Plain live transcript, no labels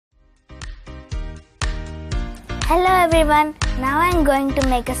Hello everyone, now I am going to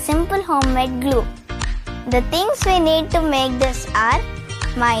make a simple homemade glue. The things we need to make this are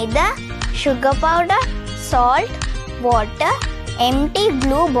maida, sugar powder, salt, water, empty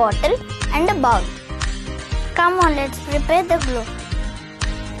glue bottle and a bowl. Come on, let's prepare the glue.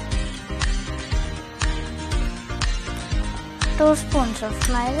 2 spoons of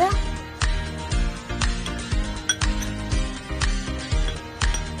maida,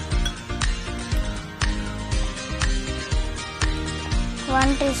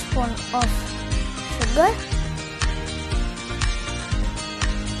 1 teaspoon of sugar,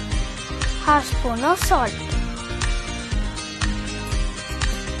 half spoon of salt,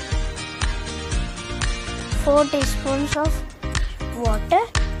 four teaspoons of water,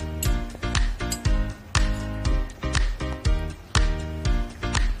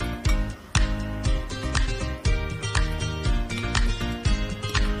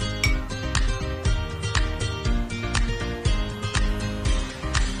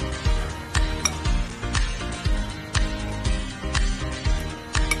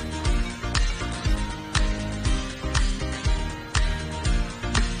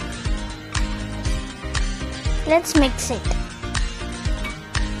 let's mix it.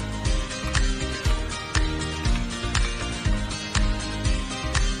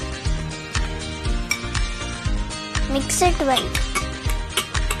 Mix it well.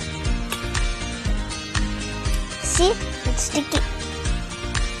 See, it's sticky.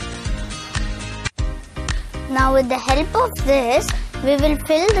 Now with the help of this, we will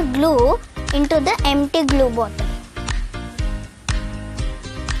fill the glue into the empty glue bottle.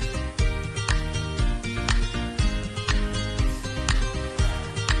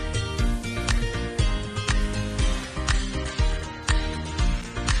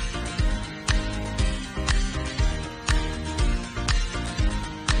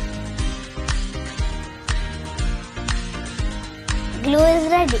 Glue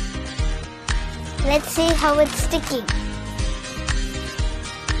is ready. Let's see how it's sticking.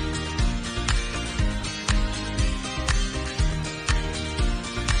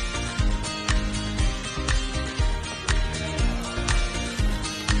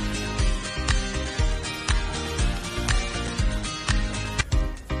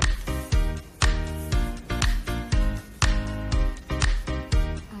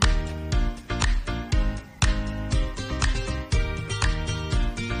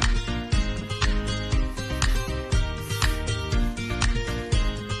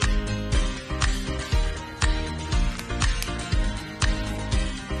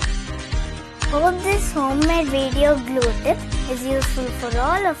 Hope this homemade video glue tip is useful for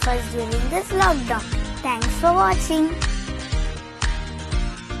all of us during this lockdown. Thanks for watching.